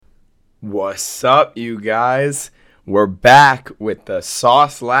What's up, you guys? We're back with the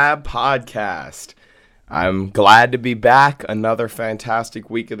Sauce Lab podcast. I'm glad to be back. Another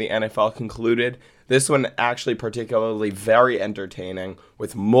fantastic week of the NFL concluded. This one actually particularly very entertaining,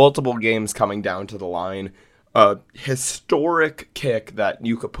 with multiple games coming down to the line. A historic kick that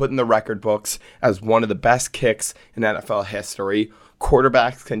you could put in the record books as one of the best kicks in NFL history.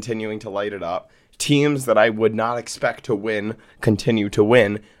 Quarterbacks continuing to light it up. Teams that I would not expect to win continue to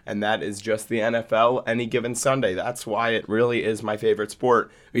win, and that is just the NFL any given Sunday. That's why it really is my favorite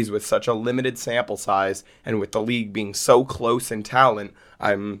sport, because with such a limited sample size and with the league being so close in talent,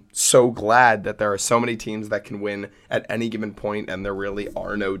 I'm so glad that there are so many teams that can win at any given point, and there really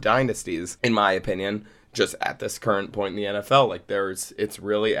are no dynasties, in my opinion. Just at this current point in the NFL, it's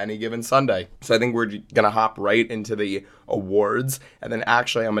really any given Sunday. So I think we're going to hop right into the awards. And then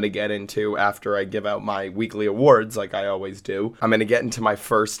actually I'm going to get into, after I give out my weekly awards, like I always do, I'm going to get into my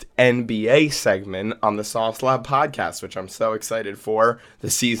first NBA segment on the Sauce Lab podcast, which I'm so excited for. The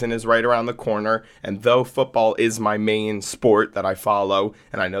season is right around the corner. And though football is my main sport that I follow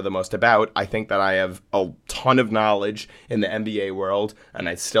and I know the most about, I think that I have a ton of knowledge in the NBA world. And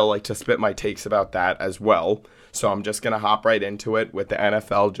I still like to spit my takes about that as well. So I'm just going to hop right into it with the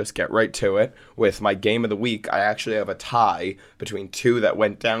NFL, just get right to it. With my game of the week, I actually have a tie between two that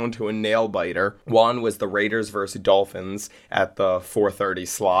went down to a nail-biter. One was the Raiders versus Dolphins at the 4:30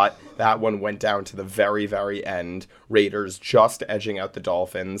 slot. That one went down to the very, very end. Raiders just edging out the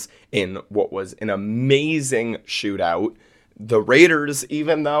Dolphins in what was an amazing shootout. The Raiders,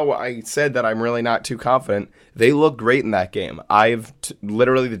 even though I said that I'm really not too confident, they look great in that game.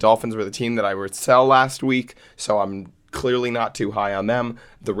 Literally, the Dolphins were the team that I would sell last week, so I'm clearly not too high on them.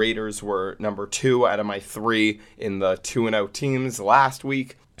 The Raiders were number 2 out of my 3 in the 2-0 teams last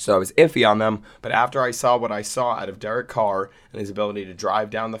week, so I was iffy on them. But after I saw what I saw out of Derek Carr and his ability to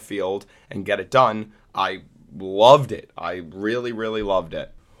drive down the field and get it done, I loved it. I really, really loved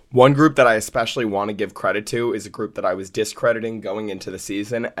it. One group that I especially want to give credit to is a group that I was discrediting going into the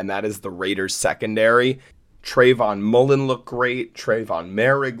season, and that is the Raiders secondary. Trayvon Mullen looked great. Trayvon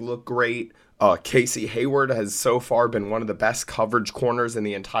Merrick looked great. Casey Hayward has so far been one of the best coverage corners in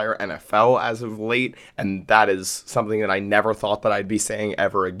the entire NFL as of late, and that is something that I never thought that I'd be saying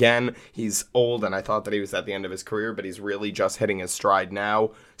ever again. He's old, and I thought that he was at the end of his career, but he's really just hitting his stride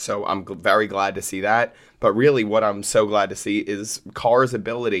now, so I'm very glad to see that. But really what I'm so glad to see is Carr's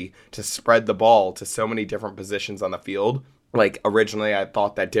ability to spread the ball to so many different positions on the field. Like, originally, I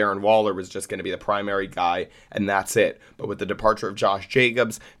thought that Darren Waller was just going to be the primary guy, and that's it. But with the departure of Josh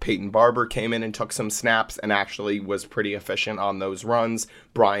Jacobs, Peyton Barber came in and took some snaps and actually was pretty efficient on those runs.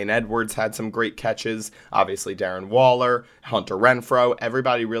 Bryan Edwards had some great catches. Obviously, Darren Waller, Hunter Renfrow,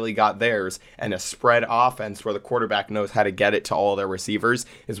 everybody really got theirs. And a spread offense where the quarterback knows how to get it to all their receivers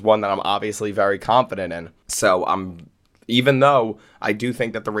is one that I'm obviously very confident in. So even though I do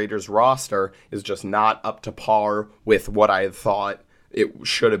think that the Raiders roster is just not up to par with what I thought it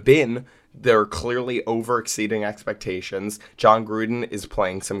should have been, they're clearly over-exceeding expectations. John Gruden is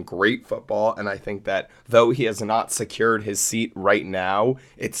playing some great football, and I think that though he has not secured his seat right now,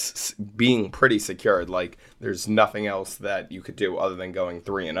 it's being pretty secured. Like, there's nothing else that you could do other than going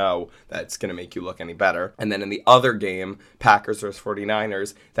 3-0 that's going to make you look any better. And then in the other game, Packers versus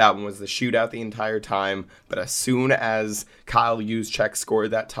 49ers, that one was the shootout the entire time, but as soon as Kyle Juszczyk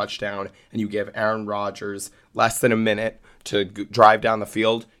scored that touchdown and you give Aaron Rodgers less than a minute to drive down the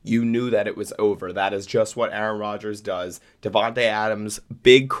field, you knew that it was over. That is just what Aaron Rodgers does. Davante Adams,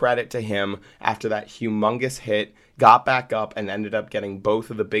 big credit to him after that humongous hit, got back up and ended up getting both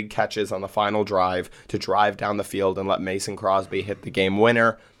of the big catches on the final drive to drive down the field and let Mason Crosby hit the game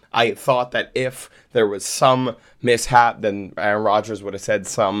winner. I thought that if there was some mishap, then Aaron Rodgers would have said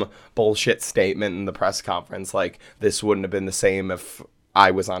some bullshit statement in the press conference, like this wouldn't have been the same if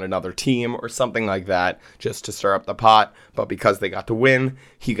I was on another team or something like that, just to stir up the pot. But because they got to win,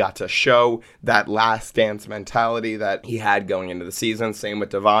 he got to show that last dance mentality that he had going into the season. Same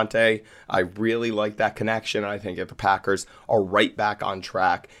with Davante. I really like that connection. I think if the Packers are right back on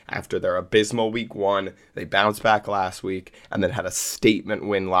track after their abysmal week 1, they bounced back last week and then had a statement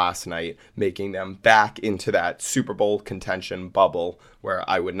win last night, making them back into that Super Bowl contention bubble, where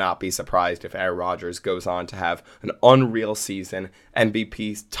I would not be surprised if Aaron Rodgers goes on to have an unreal season,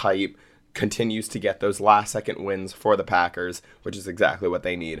 MVP type, continues to get those last-second wins for the Packers, which is exactly what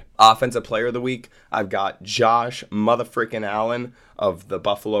they need. Offensive Player of the Week, I've got Josh motherfrickin' Allen of the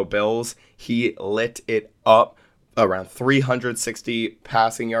Buffalo Bills. He lit it up. around 360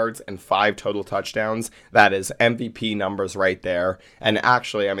 passing yards and 5 total touchdowns. That is MVP numbers right there. And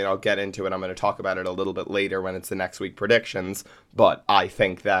actually, I'll get into it. I'm going to talk about it a little bit later when it's the next week predictions. But I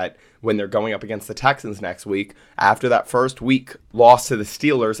think that when they're going up against the Texans next week, after that first week loss to the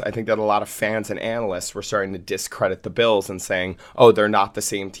Steelers, I think that a lot of fans and analysts were starting to discredit the Bills and saying, oh, they're not the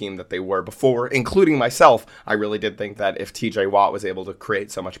same team that they were before, including myself. I really did think that if TJ Watt was able to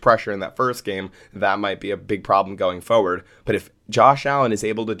create so much pressure in that first game, that might be a big problem going forward. But if Josh Allen is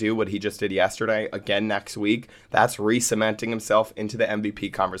able to do what he just did yesterday again next week, that's re-cementing himself into the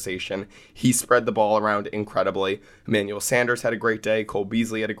MVP conversation. He spread the ball around incredibly. Emmanuel Sanders had a great day. Cole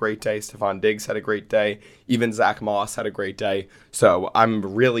Beasley had a great day. Stephon Diggs had a great day. Even Zach Moss had a great day. So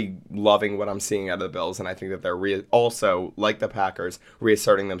I'm really loving what I'm seeing out of the Bills, and I think that they're also, like the Packers,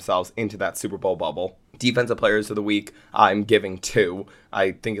 reasserting themselves into that Super Bowl bubble. Defensive players of the week, I'm giving 2.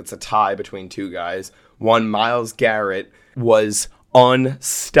 I think it's a tie between 2 guys. One, Myles Garrett was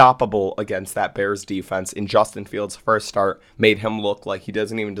unstoppable against that Bears defense in Justin Fields' first start, made him look like he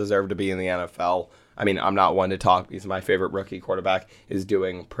doesn't even deserve to be in the NFL. I'm not one to talk because my favorite rookie quarterback is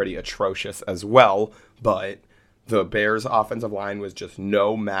doing pretty atrocious as well, but the Bears' offensive line was just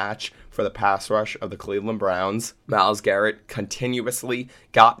no match for the pass rush of the Cleveland Browns. Myles Garrett continuously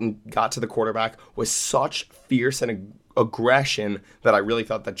got to the quarterback with such fierce and aggression that I really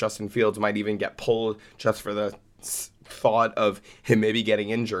thought that Justin Fields might even get pulled just for the thought of him maybe getting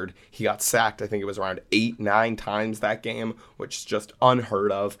injured. He got sacked, I think it was around 8-9 times that game, which is just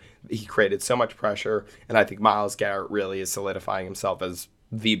unheard of. He created so much pressure, and I think Myles Garrett really is solidifying himself as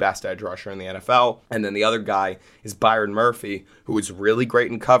the best edge rusher in the NFL. And then the other guy is Byron Murphy, who was really great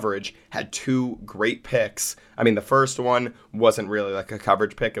in coverage, had 2 great picks. The first one wasn't really like a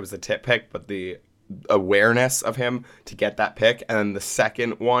coverage pick, it was a tip pick, but the awareness of him to get that pick. And then the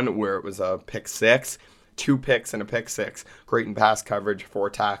second one, where it was a pick 6, 2 picks and a pick 6, great in pass coverage, 4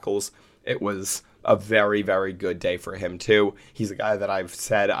 tackles. It was a very, very good day for him too. He's a guy that I've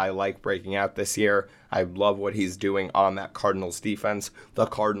said I like breaking out this year. I love what he's doing on that Cardinals defense. The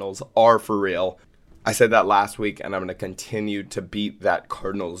Cardinals are for real. I said that last week, and I'm going to continue to beat that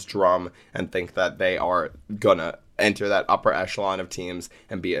Cardinals drum and think that they are going to enter that upper echelon of teams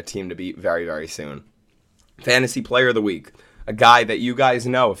and be a team to beat very, very soon. Fantasy Player of the Week. A guy that you guys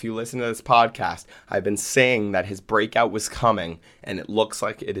know, if you listen to this podcast, I've been saying that his breakout was coming, and it looks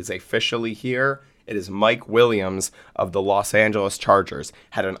like it is officially here. It is Mike Williams of the Los Angeles Chargers.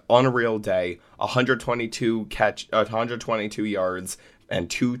 Had an unreal day, 122 yards and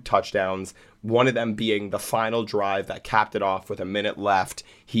 2 touchdowns, one of them being the final drive that capped it off with a minute left.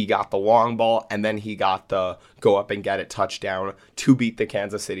 He got the long ball, and then he got the go up and get it touchdown to beat the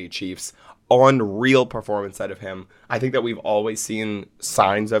Kansas City Chiefs. Unreal performance out of him. I think that we've always seen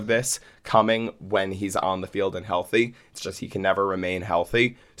signs of this coming when he's on the field and healthy. It's just he can never remain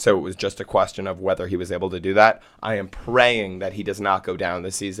healthy. So it was just a question of whether he was able to do that. I am praying that he does not go down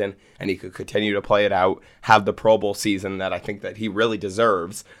this season and he could continue to play it out, have the Pro Bowl season that I think that he really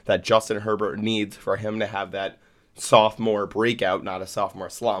deserves, that Justin Herbert needs for him to have that sophomore breakout, not a sophomore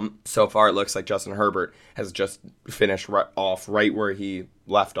slump. So far, it looks like Justin Herbert has just finished off right where he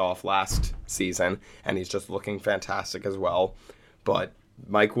left off last season, and he's just looking fantastic as well. But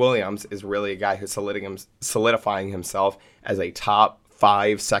Mike Williams is really a guy who's solidifying himself as a top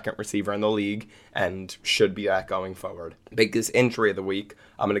 5 second receiver in the league and should be that going forward. Biggest injury of the week,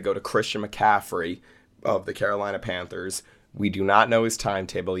 I'm going to go to Christian McCaffrey of the Carolina Panthers. We do not know his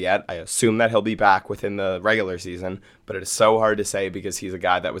timetable yet. I assume that he'll be back within the regular season, but it is so hard to say because he's a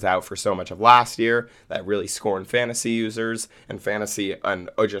guy that was out for so much of last year that really scorned fantasy users and fantasy and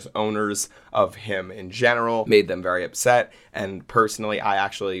just owners of him in general, made them very upset. And personally, I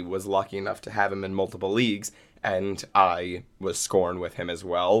actually was lucky enough to have him in multiple leagues, and I was scorned with him as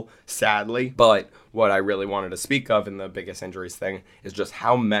well, sadly. But what I really wanted to speak of in the biggest injuries thing is just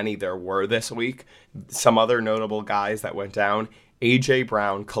how many there were this week. Some other notable guys that went down: A.J.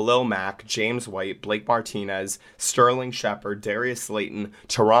 Brown, Khalil Mack, James White, Blake Martinez, Sterling Shepard, Darius Slayton,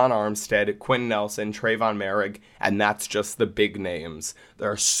 Teron Armstead, Quentin Nelson, Trayvon Merrick, and that's just the big names.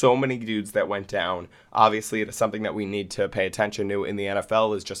 There are so many dudes that went down. Obviously, it is something that we need to pay attention to in the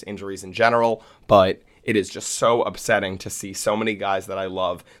NFL, is just injuries in general, but it is just so upsetting to see so many guys that I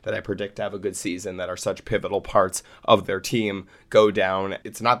love, that I predict to have a good season, that are such pivotal parts of their team, go down.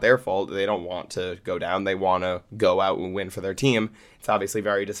 It's not their fault. They don't want to go down. They want to go out and win for their team. It's obviously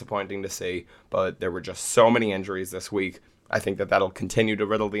very disappointing to see, but there were just so many injuries this week. I think that that'll continue to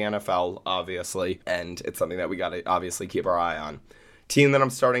riddle the NFL, obviously, and it's something that we got to obviously keep our eye on. Team that I'm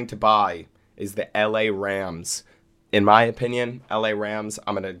starting to buy is the LA Rams. In my opinion, LA Rams,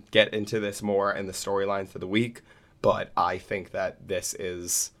 I'm going to get into this more in the storylines for the week, but I think that this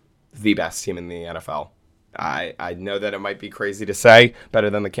is the best team in the NFL. I know that it might be crazy to say, better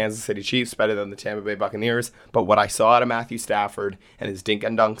than the Kansas City Chiefs, better than the Tampa Bay Buccaneers, but what I saw out of Matthew Stafford and his dink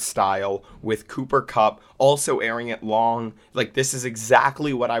and dunk style with Cooper Kupp also airing it long, like this is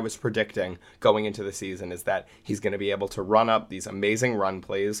exactly what I was predicting going into the season, is that he's going to be able to run up these amazing run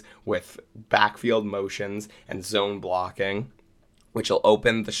plays with backfield motions and zone blocking, which will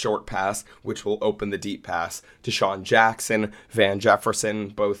open the short pass, which will open the deep pass. Deshaun Jackson, Van Jefferson,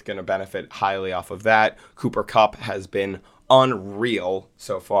 both going to benefit highly off of that. Cooper Kupp has been unreal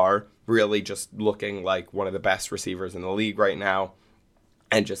so far, really just looking like one of the best receivers in the league right now.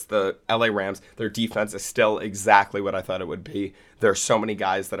 And just the LA Rams, their defense is still exactly what I thought it would be. There are so many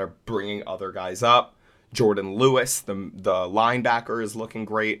guys that are bringing other guys up. Jordan Lewis, the linebacker, is looking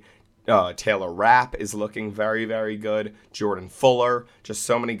great. Taylor Rapp is looking very, very good. Jordan Fuller, just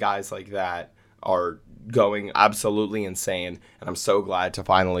so many guys like that are going absolutely insane. And I'm so glad to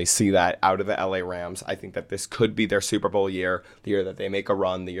finally see that out of the LA Rams. I think that this could be their Super Bowl year, the year that they make a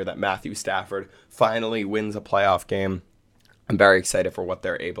run, the year that Matthew Stafford finally wins a playoff game. I'm very excited for what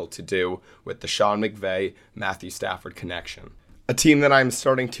they're able to do with the Sean McVay, Matthew Stafford connection. A team that I'm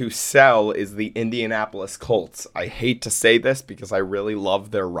starting to sell is the Indianapolis Colts. I hate to say this because I really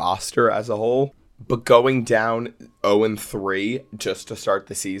love their roster as a whole, but going down 0-3 just to start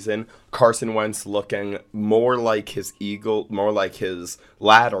the season, Carson Wentz looking more like his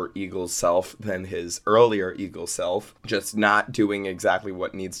latter Eagles self than his earlier Eagles self, just not doing exactly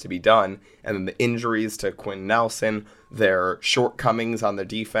what needs to be done. And then the injuries to Quinn Nelson, their shortcomings on the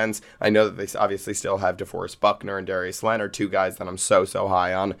defense. I know that they obviously still have DeForest Buckner and Darius Leonard, two guys that I'm so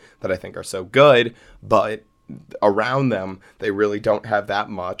high on, that I think are so good, but around them, they really don't have that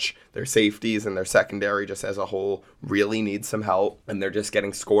much. Their safeties and their secondary just as a whole really need some help, and they're just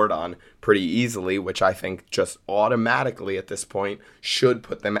getting scored on pretty easily, which I think just automatically at this point should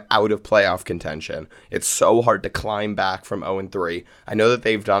put them out of playoff contention. It's so hard to climb back from 0-3. I know that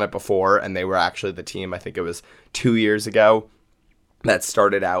they've done it before, and they were actually the team, I think it was 2 years ago, that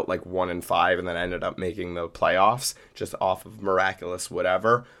started out like 1-5 and then ended up making the playoffs just off of miraculous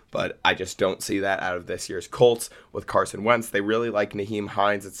whatever. But I just don't see that out of this year's Colts with Carson Wentz. They really like Nyheim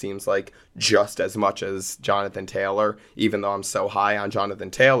Hines, it seems like, just as much as Jonathan Taylor. Even though I'm so high on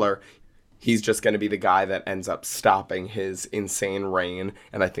Jonathan Taylor, he's just going to be the guy that ends up stopping his insane reign.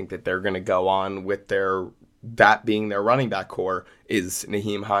 And I think that they're going to go on with that being their running back core is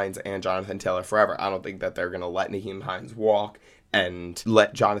Nyheim Hines and Jonathan Taylor forever. I don't think that they're going to let Nyheim Hines walk and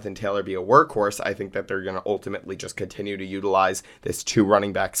let Jonathan Taylor be a workhorse. I think that they're going to ultimately just continue to utilize this two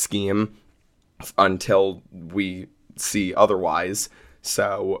running back scheme until we see otherwise.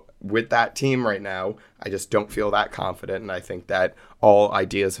 So with that team right now, I just don't feel that confident. And I think that all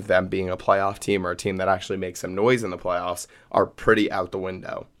ideas of them being a playoff team or a team that actually makes some noise in the playoffs are pretty out the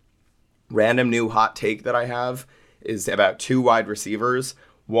window. Random new hot take that I have is about two wide receivers.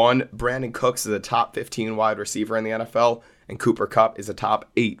 One, Brandon Cooks is a top 15 wide receiver in the NFL, and Cooper Kupp is a top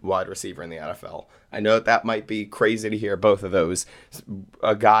 8 wide receiver in the NFL. I know that might be crazy to hear both of those.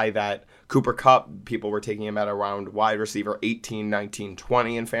 A guy that Cooper Kupp, people were taking him at around wide receiver 18, 19,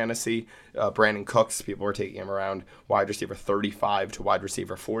 20 in fantasy. Brandon Cooks, people were taking him around wide receiver 35 to wide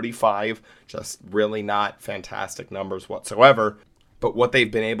receiver 45. Just really not fantastic numbers whatsoever. But what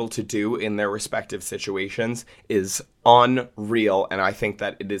they've been able to do in their respective situations is unreal, and I think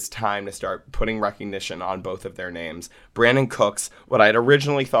that it is time to start putting recognition on both of their names. Brandon Cooks, what I had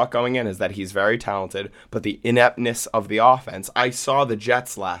originally thought going in is that he's very talented, but the ineptness of the offense. I saw the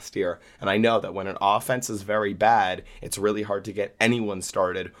Jets last year, and I know that when an offense is very bad, it's really hard to get anyone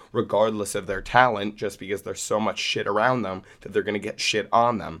started, regardless of their talent, just because there's so much shit around them that they're going to get shit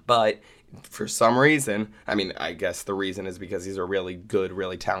on them. But for some reason, I mean, I guess the reason is because he's a really good,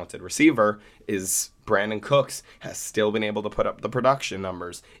 really talented receiver, is Brandon Cooks has still been able to put up the production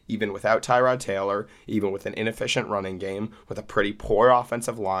numbers, even without Tyrod Taylor, even with an inefficient running game, with a pretty poor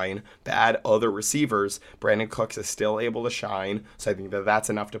offensive line, bad other receivers. Brandon Cooks is still able to shine, so I think that that's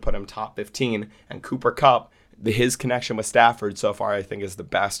enough to put him top 15. And Cooper Kupp, his connection with Stafford so far, I think, is the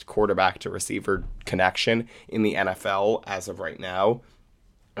best quarterback to receiver connection in the NFL as of right now.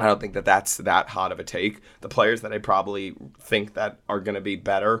 I don't think that that's that hot of a take. The players that I probably think that are going to be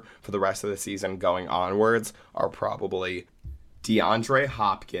better for the rest of the season going onwards are probably DeAndre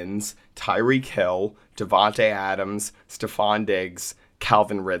Hopkins, Tyreek Hill, Devontae Adams, Stephon Diggs,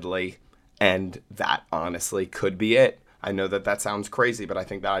 Calvin Ridley, and that honestly could be it. I know that sounds crazy, but I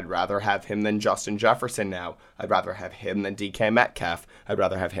think that I'd rather have him than Justin Jefferson now. I'd rather have him than DK Metcalf. I'd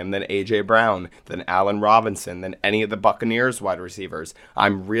rather have him than A.J. Brown, than Allen Robinson, than any of the Buccaneers wide receivers.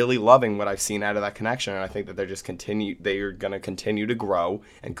 I'm really loving what I've seen out of that connection, and I think that they're going to continue to grow,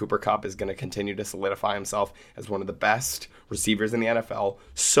 and Cooper Kupp is going to continue to solidify himself as one of the best receivers in the NFL.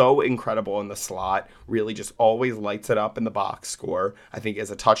 So incredible in the slot, really just always lights it up in the box score. I think he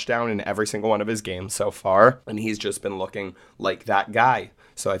has a touchdown in every single one of his games so far, and he's just been looking like that guy.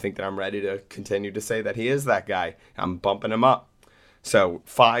 So I think that I'm ready to continue to say that he is that guy. I'm bumping him up. So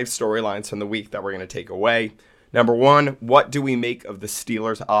 5 storylines from the week that we're going to take away. Number 1, what do we make of the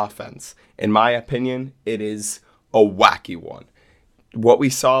Steelers' offense? In my opinion, it is a wacky one. What we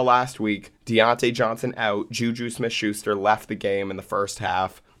saw last week, Deontay Johnson out, Juju Smith-Schuster left the game in the first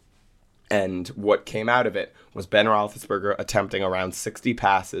half, and what came out of it was Ben Roethlisberger attempting around 60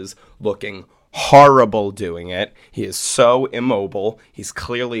 passes, looking horrible doing it. He is so immobile. He's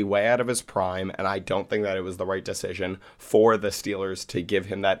clearly way out of his prime, and I don't think that it was the right decision for the Steelers to give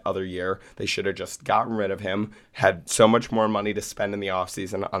him that other year. They should have just gotten rid of him, had so much more money to spend in the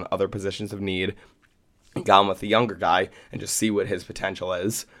offseason on other positions of need, and gone with the younger guy and just see what his potential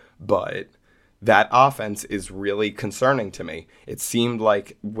is. But that offense is really concerning to me. It seemed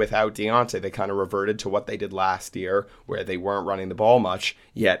like without Deontay, they kind of reverted to what they did last year, where they weren't running the ball much.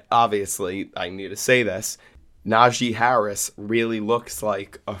 Yet, obviously, I need to say this, Najee Harris really looks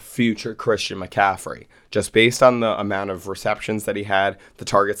like a future Christian McCaffrey. Just based on the amount of receptions that he had, the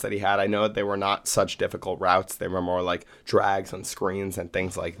targets that he had, I know that they were not such difficult routes. They were more like drags and screens and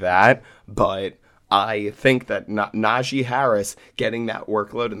things like that. But I think that Najee Harris getting that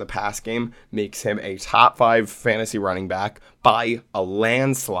workload in the pass game makes him a top 5 fantasy running back by a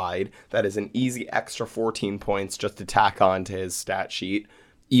landslide. That is an easy extra 14 points just to tack on to his stat sheet.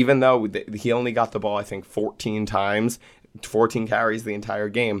 Even though he only got the ball, I think, 14 times, 14 carries the entire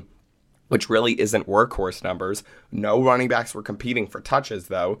game, which really isn't workhorse numbers. No running backs were competing for touches,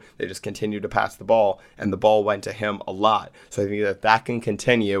 though. They just continued to pass the ball, and the ball went to him a lot. So I think that can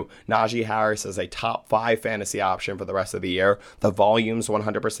continue. Najee Harris is a top 5 fantasy option for the rest of the year. The volume's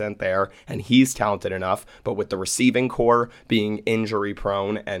 100% there, and he's talented enough. But with the receiving core being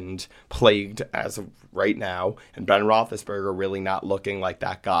injury-prone and plagued as of right now, and Ben Roethlisberger really not looking like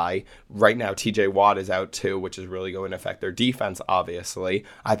that guy. Right now, TJ Watt is out too, which is really going to affect their defense, obviously.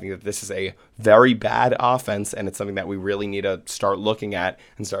 I think that this is a very bad offense, and it's something that we really need to start looking at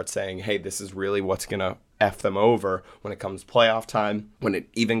and start saying, hey, this is really what's going to F them over when it comes playoff time. When it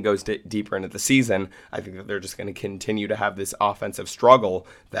even goes deeper into the season, I think that they're just going to continue to have this offensive struggle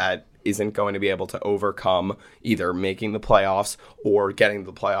that isn't going to be able to overcome either making the playoffs or getting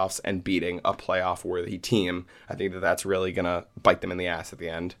to the playoffs and beating a playoff-worthy team. I think that that's really going to bite them in the ass at the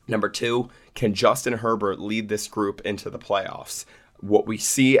end. Number 2, can Justin Herbert lead this group into the playoffs? What we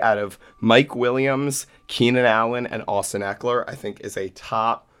see out of Mike Williams, Keenan Allen, and Austin Eckler, I think is a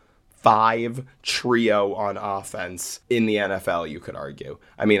top 5 trio on offense in the NFL, you could argue.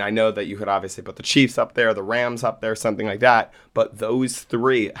 I mean, I know that you could obviously put the Chiefs up there, the Rams up there, something like that, but those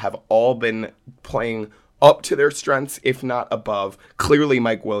 3 have all been playing up to their strengths, if not above. Clearly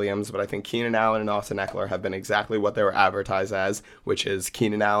Mike Williams, but I think Keenan Allen and Austin Eckler have been exactly what they were advertised as, which is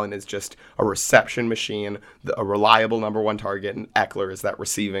Keenan Allen is just a reception machine, a reliable number 1 target, and Eckler is that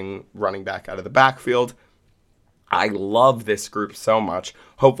receiving running back out of the backfield. I love this group so much.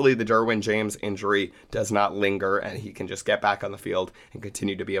 Hopefully the Derwin James injury does not linger and he can just get back on the field and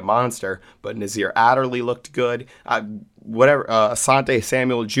continue to be a monster. But Nazir Adderley looked good. Asante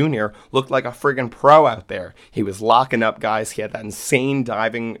Samuel Jr. looked like a friggin' pro out there. He was locking up guys. He had that insane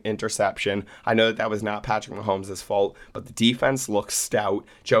diving interception. I know that was not Patrick Mahomes' fault, but the defense looks stout.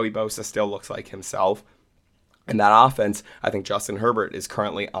 Joey Bosa still looks like himself. And that offense, I think Justin Herbert is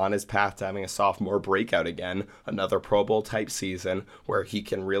currently on his path to having a sophomore breakout again, another Pro Bowl type season where he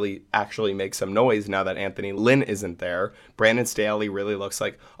can really actually make some noise now that Anthony Lynn isn't there. Brandon Staley really looks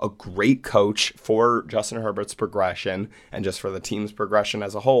like a great coach for Justin Herbert's progression and just for the team's progression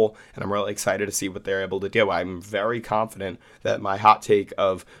as a whole. And I'm really excited to see what they're able to do. I'm very confident that my hot take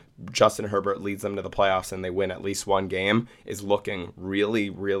of Justin Herbert leads them to the playoffs and they win at least 1 game is looking really,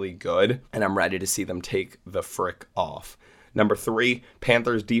 really good. And I'm ready to see them take the frick off. Number 3,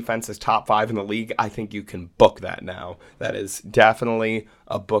 Panthers defense is top 5 in the league. I think you can book that now. That is definitely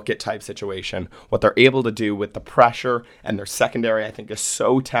a book it type situation. What they're able to do with the pressure and their secondary, I think, is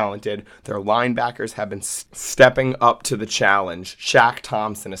so talented. Their linebackers have been stepping up to the challenge. Shaq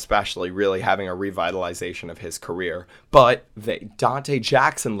Thompson especially really having a revitalization of his career. But Dante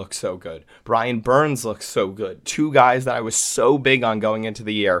Jackson looks so good. Brian Burns looks so good. 2 guys that I was so big on going into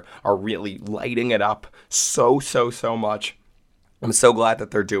the year are really lighting it up so much. I'm so glad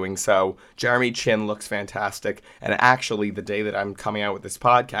that they're doing so. Jeremy Chin looks fantastic. And actually, the day that I'm coming out with this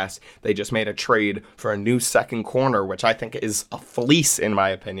podcast, they just made a trade for a new second corner, which I think is a fleece, in my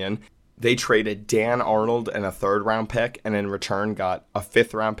opinion. They traded Dan Arnold and a third-round pick, and in return got a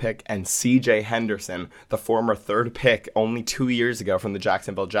fifth-round pick and C.J. Henderson, the former third pick only 2 years ago from the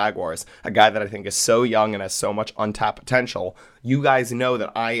Jacksonville Jaguars, a guy that I think is so young and has so much untapped potential. You guys know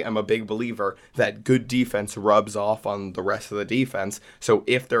that I am a big believer that good defense rubs off on the rest of the defense. So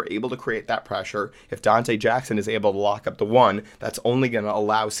if they're able to create that pressure, if Dante Jackson is able to lock up the one, that's only going to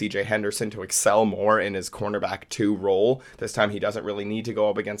allow CJ Henderson to excel more in his cornerback 2 role. This time he doesn't really need to go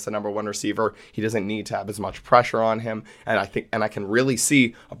up against the number 1 receiver. He doesn't need to have as much pressure on him. And I can really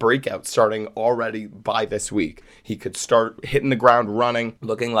see a breakout starting already by this week. He could start hitting the ground running,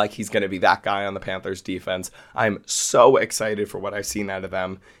 looking like he's going to be that guy on the Panthers defense. I'm so excited for what I've seen out of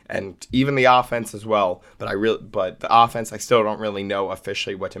them, and even the offense as well. But the offense, I still don't really know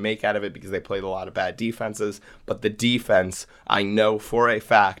officially what to make out of it because they played a lot of bad defenses. But the defense, I know for a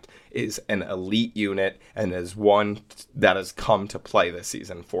fact, is an elite unit and is one that has come to play this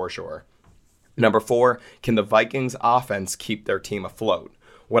season for sure. Number 4, can the Vikings offense keep their team afloat?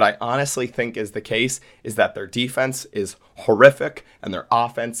 What I honestly think is the case is that their defense is horrific and their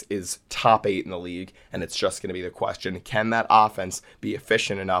offense is top 8 in the league. And it's just going to be the question, can that offense be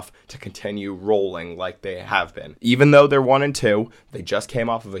efficient enough to continue rolling like they have been? Even though they're 1-2, they just came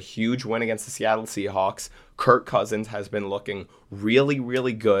off of a huge win against the Seattle Seahawks. Kirk Cousins has been looking really,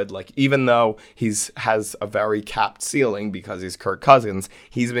 really good. Like, even though has a very capped ceiling because he's Kirk Cousins,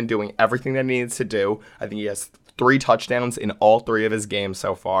 he's been doing everything that he needs to do. I think he has 3 touchdowns in all 3 of his games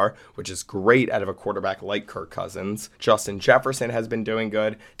so far, which is great out of a quarterback like Kirk Cousins. Justin Jefferson has been doing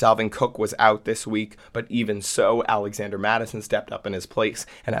good. Dalvin Cook was out this week, but even so, Alexander Mattison stepped up in his place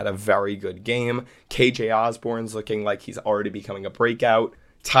and had a very good game. KJ Osborne's looking like he's already becoming a breakout.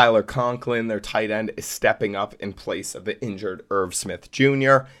 Tyler Conklin, their tight end, is stepping up in place of the injured Irv Smith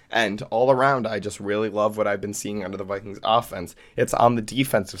Jr. And all around, I just really love what I've been seeing under the Vikings offense. It's on the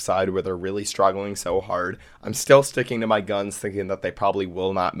defensive side where they're really struggling so hard. I'm still sticking to my guns, thinking that they probably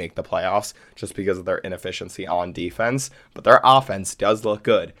will not make the playoffs just because of their inefficiency on defense. But their offense does look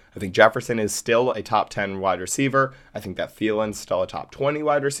good. I think Jefferson is still a top 10 wide receiver. I think that Thielen's still a top 20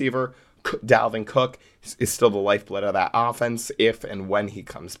 wide receiver. Dalvin Cook is still the lifeblood of that offense if and when he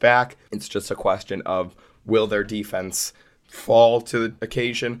comes back. It's just a question of, will their defense fall to the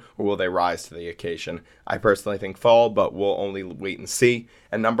occasion or will they rise to the occasion? I personally think fall, but we'll only wait and see.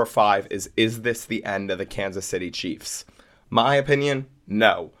 And number 5 is this the end of the Kansas City Chiefs? My opinion,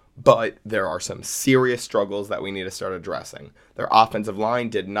 no. But there are some serious struggles that we need to start addressing. Their offensive line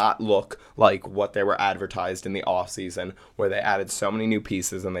did not look like what they were advertised in the offseason, where they added so many new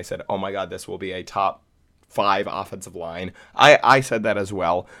pieces and they said, oh my God, this will be a top 5 offensive line. I said that as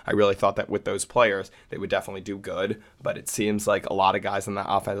well. I really thought that with those players, they would definitely do good. But it seems like a lot of guys on that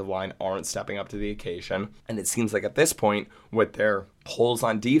offensive line aren't stepping up to the occasion. And it seems like at this point, with their holes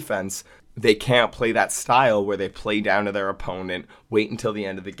on defense, they can't play that style where they play down to their opponent, wait until the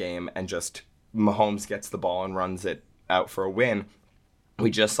end of the game, and just Mahomes gets the ball and runs it out for a win. We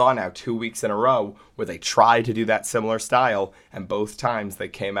just saw now 2 weeks in a row where they tried to do that similar style, and both times they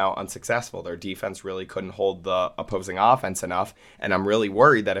came out unsuccessful. Their defense really couldn't hold the opposing offense enough, and I'm really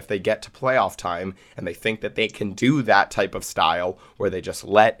worried that if they get to playoff time and they think that they can do that type of style where they just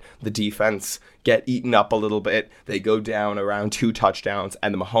let the defense get eaten up a little bit, they go down around 2 touchdowns,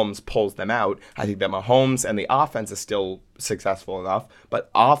 and the Mahomes pulls them out. I think that Mahomes and the offense is still successful enough, but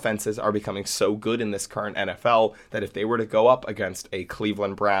offenses are becoming so good in this current NFL that if they were to go up against a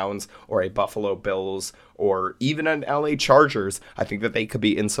Cleveland Browns or a Buffalo Bills or even an LA Chargers, I think that they could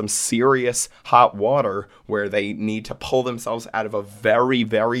be in some serious hot water where they need to pull themselves out of a very,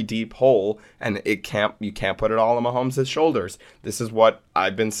 very deep hole, and you can't put it all on Mahomes' shoulders. This is what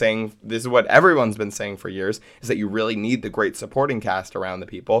I've been saying. This is what everyone's been saying for years, is that you really need the great supporting cast around the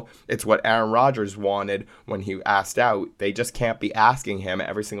people. It's what Aaron Rodgers wanted when he asked out. They just can't be asking him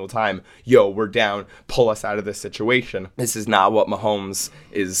every single time, yo, we're down, pull us out of this situation. This is not what Mahomes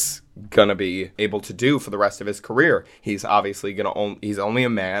is gonna be able to do for the rest of his career. He's obviously he's only a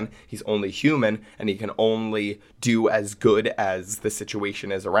man, he's only human, and he can only do as good as the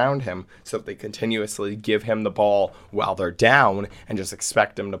situation is around him. So if they continuously give him the ball while they're down and just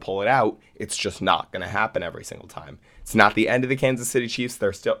expect him to pull it out, it's just not gonna happen every single time. It's not the end of the Kansas City Chiefs.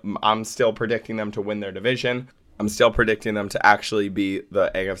 I'm still predicting them to win their division. I'm still predicting them to actually be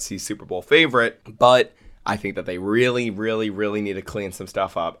the AFC Super Bowl favorite, but I think that they really, really, really need to clean some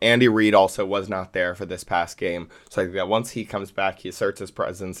stuff up. Andy Reid also was not there for this past game. So I think that once he comes back, he asserts his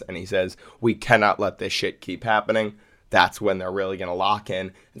presence and he says, we cannot let this shit keep happening. that's when they're really going to lock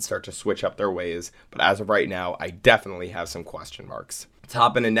in and start to switch up their ways. But as of right now, I definitely have some question marks. Let's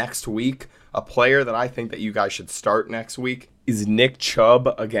hop into next week. A player that I think that you guys should start next week is Nick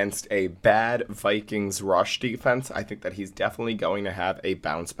Chubb against a bad Vikings rush defense. I think that he's definitely going to have a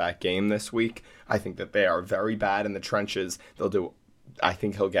bounce back game this week. I think that they are very bad in the trenches. I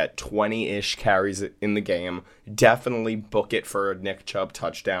think he'll get 20-ish carries in the game. Definitely book it for a Nick Chubb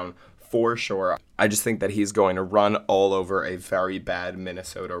touchdown for sure. I just think that he's going to run all over a very bad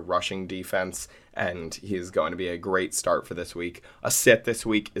Minnesota rushing defense, and he's going to be a great start for this week. A sit this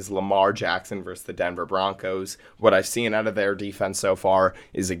week is Lamar Jackson versus the Denver Broncos. What I've seen out of their defense so far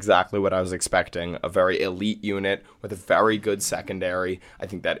is exactly what I was expecting. A very elite unit with a very good secondary. I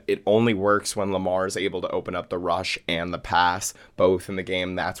think that it only works when Lamar is able to open up the rush and the pass, both in the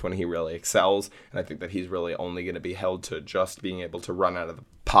game. That's when he really excels, and I think that he's really only going to be held to just being able to run out of the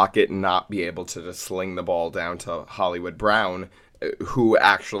pocket and not be able to just sling the ball down to Hollywood Brown, who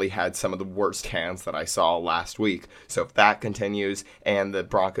actually had some of the worst hands that I saw last week. So if that continues and the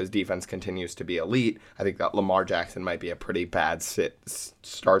Broncos defense continues to be elite, I think that Lamar Jackson might be a pretty bad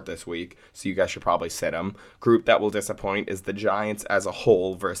start this week. So you guys should probably sit him. Group that will disappoint is the Giants as a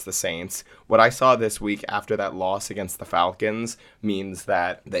whole versus the Saints. What I saw this week after that loss against the Falcons means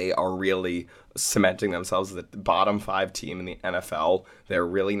that they are really cementing themselves as the bottom 5 team in the NFL. They're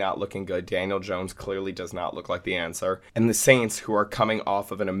really not looking good. Daniel Jones clearly does not look like the answer. And the Saints, who are coming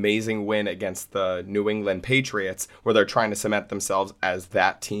off of an amazing win against the New England Patriots, where they're trying to cement themselves as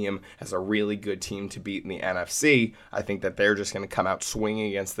that team, as a really good team to beat in the NFC, I think that they're just going to come out swinging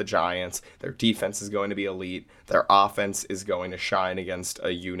against the Giants. Their defense is going to be elite. Their offense is going to shine against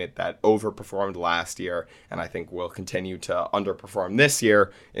a unit that overperformed last year, and I think will continue to underperform this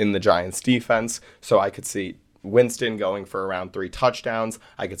year in the Giants defense. So I could see Winston going for around 3 touchdowns.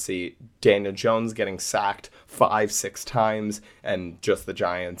 I could see Daniel Jones getting sacked 5-6 times, and just the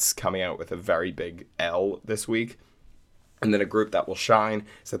Giants coming out with a very big L this week. And then a group that will shine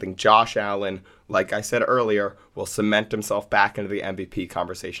is I think Josh Allen, like I said earlier, will cement himself back into the MVP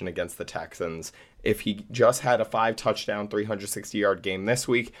conversation against the Texans. If he just had a 5-touchdown, 360-yard game this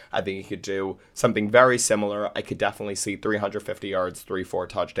week, I think he could do something very similar. I could definitely see 350 yards, 3-4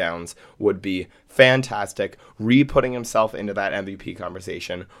 touchdowns would be fantastic. Re-putting himself into that MVP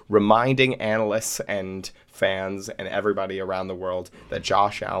conversation, reminding analysts and fans and everybody around the world that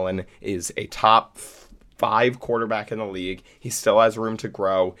Josh Allen is a top 5 quarterback in the league. He still has room to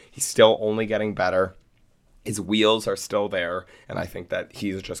grow. He's still only getting better. His wheels are still there, and I think that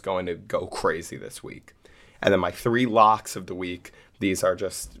he's just going to go crazy this week. And then my 3 locks of the week, these are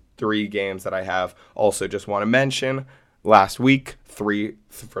just 3 games that I have. Also just want to mention, last week, 3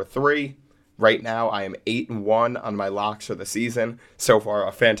 for 3. Right now, I am 8-1 on my locks for the season. So far,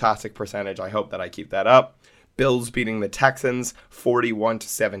 a fantastic percentage. I hope that I keep that up. Bills beating the Texans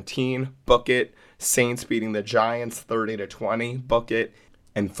 41-17. Book it. Saints beating the Giants 30-20. Book it.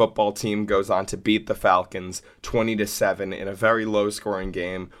 And football team goes on to beat the Falcons 20-7 in a very low-scoring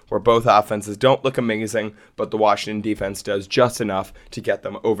game where both offenses don't look amazing, but the Washington defense does just enough to get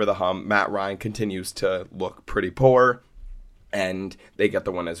them over the hump. Matt Ryan continues to look pretty poor, and they get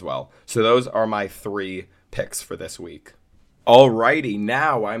the win as well. So those are my 3 picks for this week. Alrighty,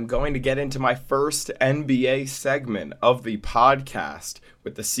 now I'm going to get into my first NBA segment of the podcast.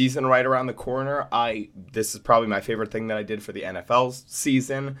 With the season right around the corner, this is probably my favorite thing that I did for the NFL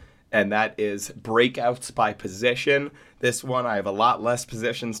season, and that is breakouts by position. This one, I have a lot less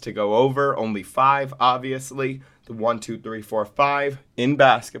positions to go over, only 5, obviously. The 1, 2, 3, 4, 5 in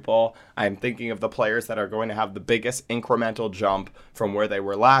basketball. I'm thinking of the players that are going to have the biggest incremental jump from where they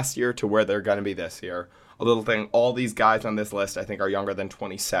were last year to where they're going to be this year. A little thing, all these guys on this list I think are younger than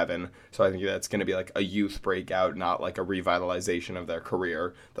 27, so I think that's going to be like a youth breakout, not like a revitalization of their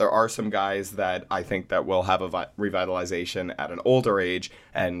career. There are some guys that I think that will have a revitalization at an older age,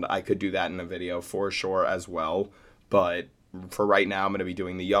 and I could do that in a video for sure as well, but for right now, I'm going to be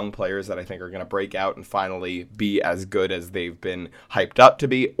doing the young players that I think are going to break out and finally be as good as they've been hyped up to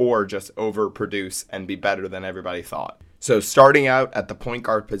be, or just overproduce and be better than everybody thought. So starting out at the point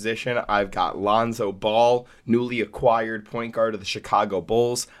guard position, I've got Lonzo Ball, newly acquired point guard of the Chicago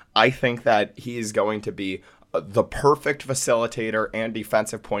Bulls. I think that he is going to be the perfect facilitator and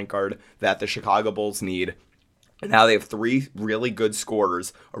defensive point guard that the Chicago Bulls need. Now they have 3 really good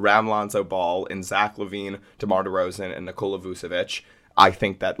scorers around Lonzo Ball in Zach LaVine, DeMar DeRozan, and Nikola Vucevic. I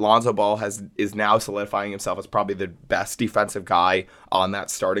think that Lonzo Ball is now solidifying himself as probably the best defensive guy on that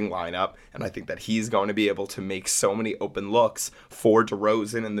starting lineup, and I think that he's going to be able to make so many open looks for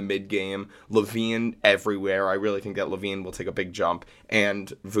DeRozan in the mid-game, LaVine everywhere. I really think that LaVine will take a big jump,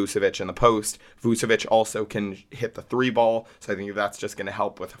 and Vucevic in the post. Vucevic also can hit the three ball, so I think that's just going to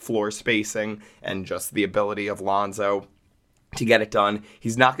help with floor spacing and just the ability of Lonzo to get it done.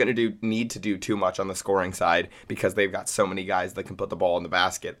 He's not going to need to do too much on the scoring side because they've got so many guys that can put the ball in the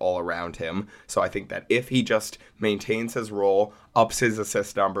basket all around him. So I think that if he just maintains his role, ups his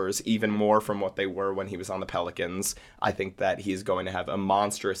assist numbers even more from what they were when he was on the Pelicans, I think that he's going to have a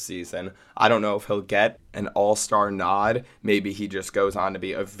monstrous season. I don't know if he'll get an all-star nod. Maybe he just goes on to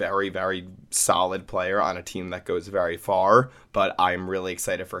be a very, very solid player on a team that goes very far, but I'm really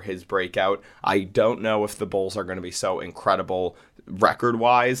excited for his breakout. I don't know if the Bulls are going to be so incredible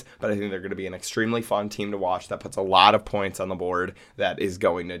record-wise, but I think they're going to be an extremely fun team to watch that puts a lot of points on the board, that is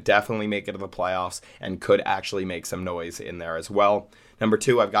going to definitely make it to the playoffs and could actually make some noise in there as well. Number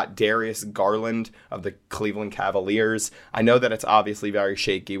 2, I've got Darius Garland of the Cleveland Cavaliers. I know that it's obviously very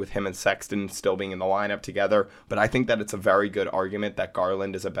shaky with him and Sexton still being in the lineup together, but I think that it's a very good argument that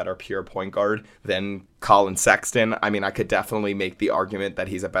Garland is a better pure point guard than Colin Sexton. I mean, I could definitely make the argument that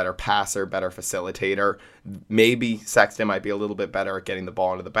he's a better passer, better facilitator. Maybe Sexton might be a little bit better at getting the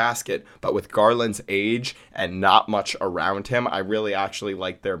ball into the basket, but with Garland's age and not much around him, I really actually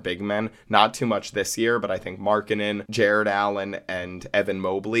like their big men. Not too much this year, but I think Markkanen, Jared Allen, and Evan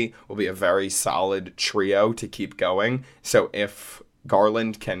Mobley will be a very solid trio to keep going. So if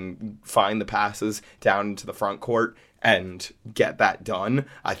Garland can find the passes down into the front court and get that done,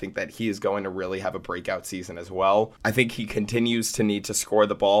 I think that he is going to really have a breakout season as well. I think he continues to need to score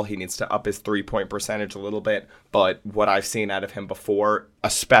the ball. He needs to up his three-point percentage a little bit, but what I've seen out of him before,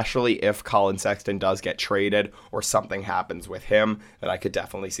 especially if Colin Sexton does get traded or something happens with him, then I could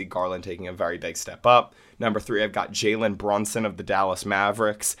definitely see Garland taking a very big step up. Number 3, I've got Jalen Brunson of the Dallas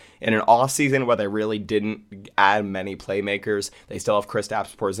Mavericks. In an offseason where they really didn't add many playmakers, they still have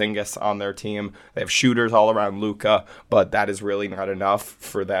Kristaps Porzingis on their team. They have shooters all around Luka, but that is really not enough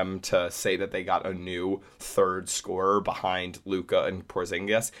for them to say that they got a new third scorer behind Luka and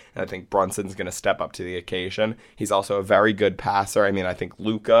Porzingis. And I think Brunson's going to step up to the occasion. He's also a very good passer. I mean, I think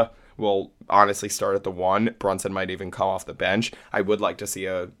Luka will honestly start at the 1. Brunson might even come off the bench. I would like to see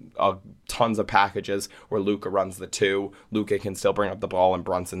a tons of packages where Luka runs the 2. Luka can still bring up the ball and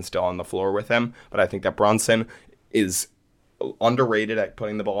Brunson's still on the floor with him. But I think that Brunson is underrated at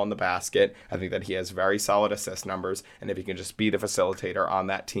putting the ball in the basket. I think that he has very solid assist numbers, and if he can just be the facilitator on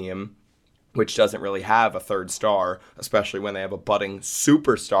that team, which doesn't really have a third star, especially when they have a budding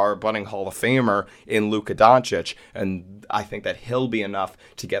superstar, budding Hall of Famer in Luka Doncic. And I think that he'll be enough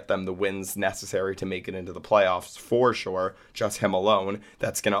to get them the wins necessary to make it into the playoffs for sure, just him alone.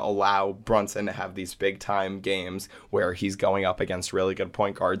 That's going to allow Brunson to have these big-time games where he's going up against really good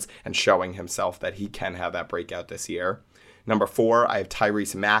point guards and showing himself that he can have that breakout this year. Number 4, I have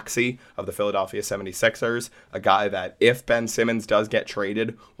Tyrese Maxey of the Philadelphia 76ers, a guy that if Ben Simmons does get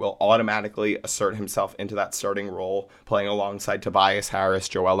traded, will automatically assert himself into that starting role, playing alongside Tobias Harris,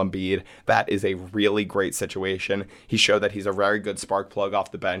 Joel Embiid. That is a really great situation. He showed that he's a very good spark plug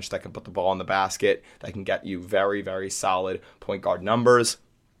off the bench that can put the ball in the basket, that can get you very, very solid point guard numbers.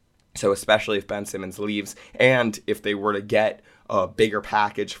 So especially if Ben Simmons leaves, and if they were to get a bigger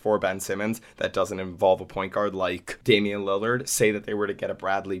package for Ben Simmons that doesn't involve a point guard like Damian Lillard, say that they were to get a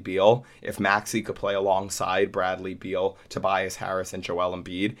Bradley Beal, if Maxey could play alongside Bradley Beal, Tobias Harris, and Joel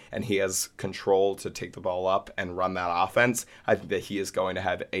Embiid, and he has control to take the ball up and run that offense, I think that he is going to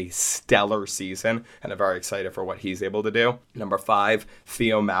have a stellar season, and I'm very excited for what he's able to do. Number 5,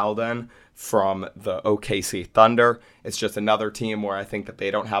 Theo Maledon from the OKC Thunder. It's just another team where I think that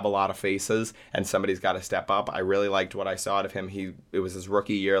they don't have a lot of faces and somebody's got to step up. I really liked what I saw out of him. It was his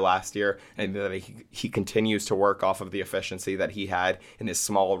rookie year last year, and that he continues to work off of the efficiency that he had in his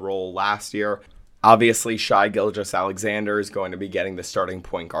small role last year. Obviously, Shai Gilgeous-Alexander is going to be getting the starting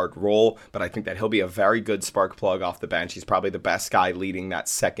point guard role, but I think that he'll be a very good spark plug off the bench. He's probably the best guy leading that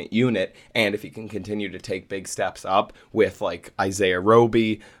second unit, and if he can continue to take big steps up with like Isaiah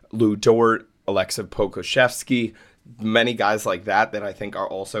Roby, Lou Dort, Aleksej Pokusevski, many guys like that I think are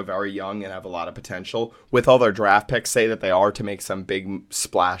also very young and have a lot of potential. With all their draft picks, say that they are to make some big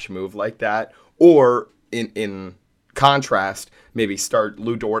splash move like that, or in contrast, maybe start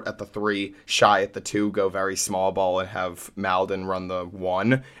Lou Dort at the 3, Shai at the 2, go very small ball and have Maledon run the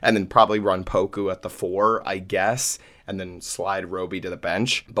 1, and then probably run Poku at the 4, I guess, and then slide Roby to the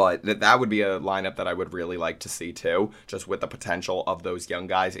bench. But that would be a lineup that I would really like to see too, just with the potential of those young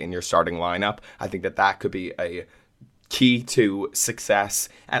guys in your starting lineup. I think that could be a key to success,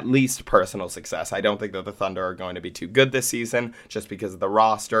 at least personal success. I don't think that the Thunder are going to be too good this season just because of the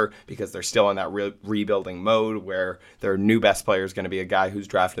roster, because they're still in that rebuilding mode where their new best player is going to be a guy who's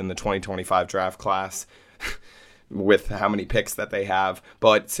drafted in the 2025 draft class with how many picks that they have.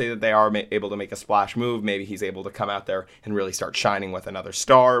 But say that they are able to make a splash move. Maybe he's able to come out there and really start shining with another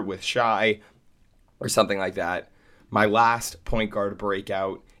star, with Shai, or something like that. My last point guard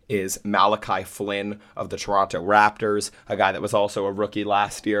breakout is Malachi Flynn of the Toronto Raptors, a guy that was also a rookie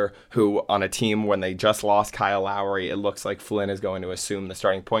last year, who on a team when they just lost Kyle Lowry, it looks like Flynn is going to assume the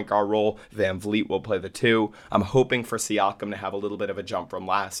starting point guard role. Van Vliet will play the 2. I'm hoping for Siakam to have a little bit of a jump from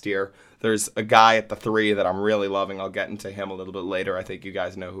last year. There's a guy at the 3 that I'm really loving. I'll get into him a little bit later. I think you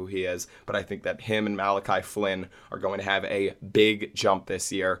guys know who he is. But I think that him and Malachi Flynn are going to have a big jump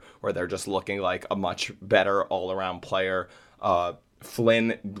this year where they're just looking like a much better all-around player.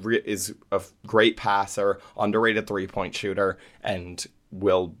 Flynn is a great passer, underrated three-point shooter, and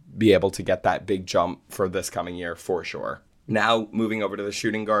will be able to get that big jump for this coming year for sure. Now, moving over to the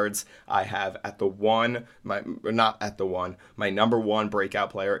shooting guards, I have my number 1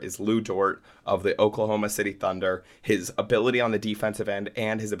 breakout player is Lou Dort of the Oklahoma City Thunder. His ability on the defensive end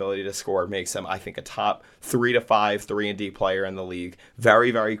and his ability to score makes him, I think, a top 3 to 5 3-and-D player in the league.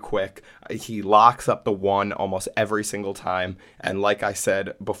 Very, very quick. He locks up the 1 almost every single time. And like I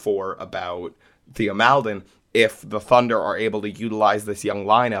said before about Theo Maledon, if the Thunder are able to utilize this young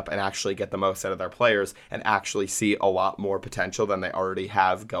lineup and actually get the most out of their players and actually see a lot more potential than they already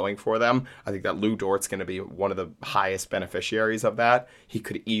have going for them, I think that Lou Dort's going to be one of the highest beneficiaries of that. He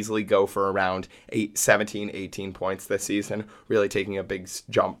could easily go for around 17, 18 points this season, really taking a big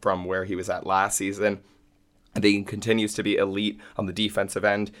jump from where he was at last season. I think he continues to be elite on the defensive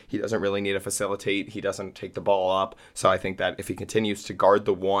end. He doesn't really need to facilitate. He doesn't take the ball up. So I think that if he continues to guard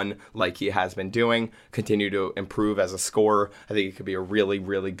the 1 like he has been doing, continue to improve as a scorer, I think he could be a really,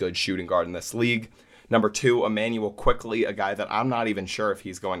 really good shooting guard in this league. Number 2, Emmanuel Quickley, a guy that I'm not even sure if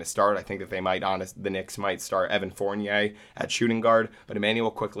he's going to start. I think that the Knicks might start Evan Fournier at shooting guard, but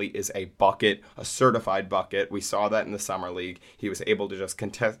Emmanuel Quickley is a bucket, a certified bucket. We saw that in the summer league. He was able to just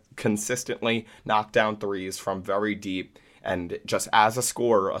consistently knock down threes from very deep. And just as a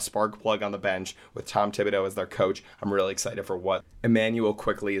scorer, a spark plug on the bench with Tom Thibodeau as their coach, I'm really excited for what Emmanuel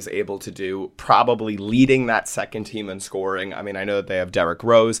Quickley is able to do, probably leading that second team in scoring. I mean, I know that they have Derrick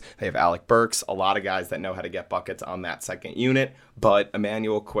Rose, they have Alec Burks, a lot of guys that know how to get buckets on that second unit, but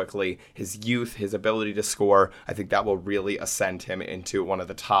Emmanuel Quickley, his youth, his ability to score, I think that will really ascend him into one of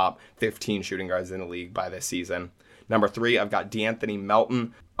the top 15 shooting guards in the league by this season. Number 3, I've got De'Anthony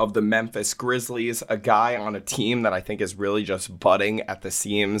Melton of the Memphis Grizzlies, a guy on a team that I think is really just budding at the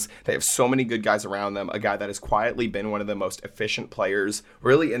seams. They have so many good guys around them, a guy that has quietly been one of the most efficient players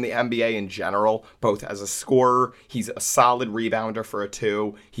really in the NBA in general, both as a scorer. He's a solid rebounder for a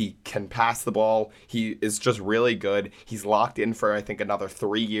 2. He can pass the ball. He is just really good. He's locked in for, I think, another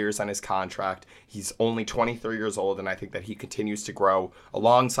 3 years on his contract. He's only 23 years old, and I think that he continues to grow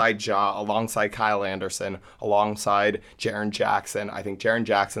alongside Ja, alongside Kyle Anderson, alongside Jaren Jackson. I think Jaren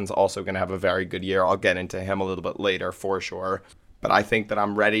Jackson's also going to have a very good year. I'll get into him a little bit later for sure. But I think that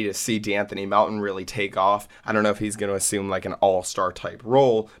I'm ready to see De'Anthony Melton really take off. I don't know if he's going to assume like an all-star type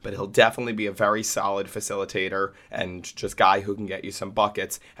role, but he'll definitely be a very solid facilitator and just guy who can get you some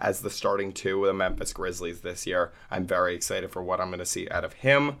buckets as the starting 2 of the Memphis Grizzlies this year. I'm very excited for what I'm going to see out of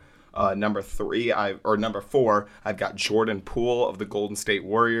him. Number 4, I've got Jordan Poole of the Golden State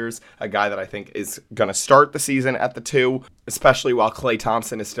Warriors, a guy that I think is going to start the season at the 2, especially while Klay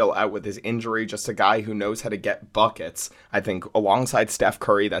Thompson is still out with his injury. Just a guy who knows how to get buckets. I think alongside Steph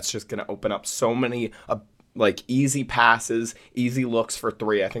Curry, that's just going to open up so many easy passes, easy looks for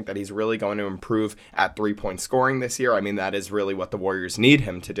 3. I think that he's really going to improve at 3-point scoring this year. I mean, that is really what the Warriors need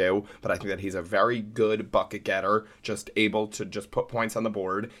him to do, but I think that he's a very good bucket getter, just able to just put points on the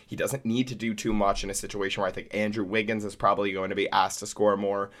board. He doesn't need to do too much in a situation where I think Andrew Wiggins is probably going to be asked to score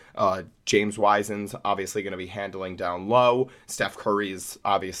more. James Wiseman's obviously going to be handling down low. Steph Curry is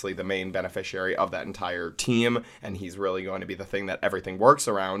obviously the main beneficiary of that entire team, and he's really going to be the thing that everything works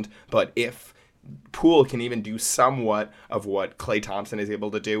around. But if Poole can even do somewhat of what Klay Thompson is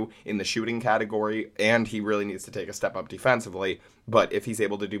able to do in the shooting category, and he really needs to take a step up defensively. But if he's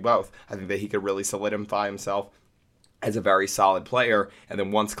able to do both, I think that he could really solidify himself as a very solid player. And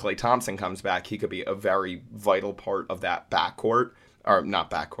then once Klay Thompson comes back, he could be a very vital part of that the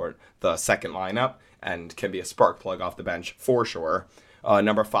second lineup, and can be a spark plug off the bench for sure.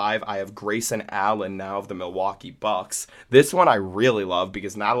 Number 5, I have Grayson Allen now of the Milwaukee Bucks. This one I really love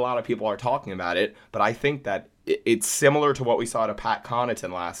because not a lot of people are talking about it, but I think that it's similar to what we saw to Pat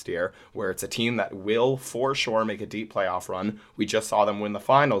Connaughton last year, where it's a team that will for sure make a deep playoff run. We just saw them win the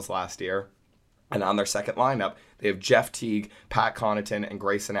finals last year. And on their second lineup, they have Jeff Teague, Pat Connaughton, and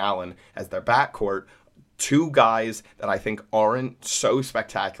Grayson Allen as their backcourt. Two guys that I think aren't so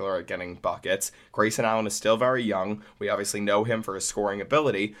spectacular at getting buckets. Grayson Allen is still very young. We obviously know him for his scoring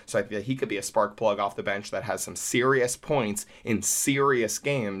ability, so I think that he could be a spark plug off the bench that has some serious points in serious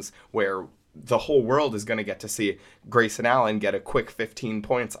games where the whole world is going to get to see Grayson Allen get a quick 15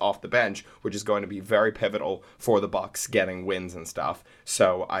 points off the bench, which is going to be very pivotal for the Bucks getting wins and stuff.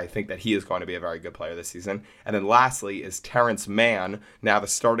 So I think that he is going to be a very good player this season. And then lastly is Terrence Mann, now the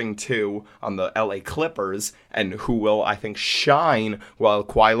starting two on the LA Clippers, and who will, I think, shine while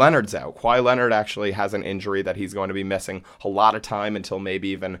Kawhi Leonard's out. Kawhi Leonard actually has an injury that he's going to be missing a lot of time until maybe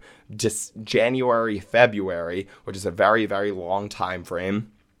even just January, February, which is a very, very long time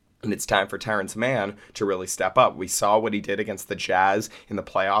frame. And it's time for Terrence Mann to really step up. We saw what he did against the Jazz in the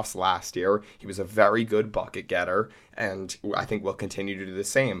playoffs last year. He was a very good bucket getter, and I think we'll continue to do the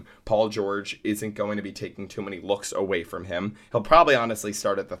same. Paul George isn't going to be taking too many looks away from him. He'll probably honestly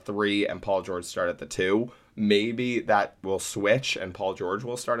start at the 3 and Paul George start at the 2. Maybe that will switch and Paul George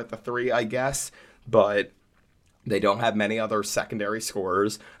will start at the 3, I guess. But they don't have many other secondary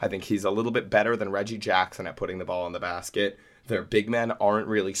scorers. I think he's a little bit better than Reggie Jackson at putting the ball in the basket. Their big men aren't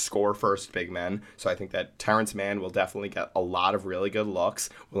really score-first big men, so I think that Terrence Mann will definitely get a lot of really good looks,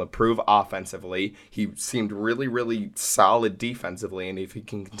 will improve offensively. He seemed really, really solid defensively, and if he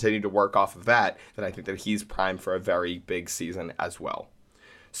can continue to work off of that, then I think that he's primed for a very big season as well.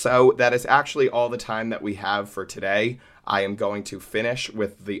 So that is actually all the time that we have for today. I am going to finish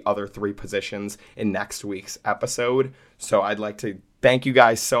with the other 3 positions in next week's episode, so I'd like to thank you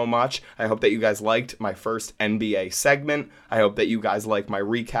guys so much. I hope that you guys liked my first NBA segment. I hope that you guys like my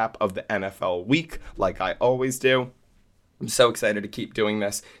recap of the NFL week, like I always do. I'm so excited to keep doing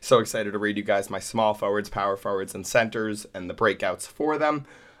this. So excited to read you guys my small forwards, power forwards, and centers, and the breakouts for them.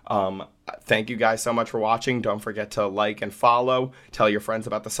 Thank you guys so much for watching. Don't forget to like and follow. Tell your friends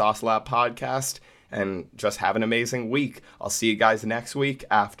about the Sauce Lab podcast. And just have an amazing week. I'll see you guys next week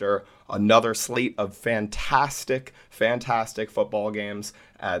after another slate of fantastic, fantastic football games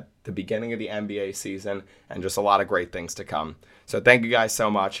at the beginning of the NBA season and just a lot of great things to come. So thank you guys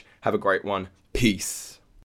so much. Have a great one. Peace.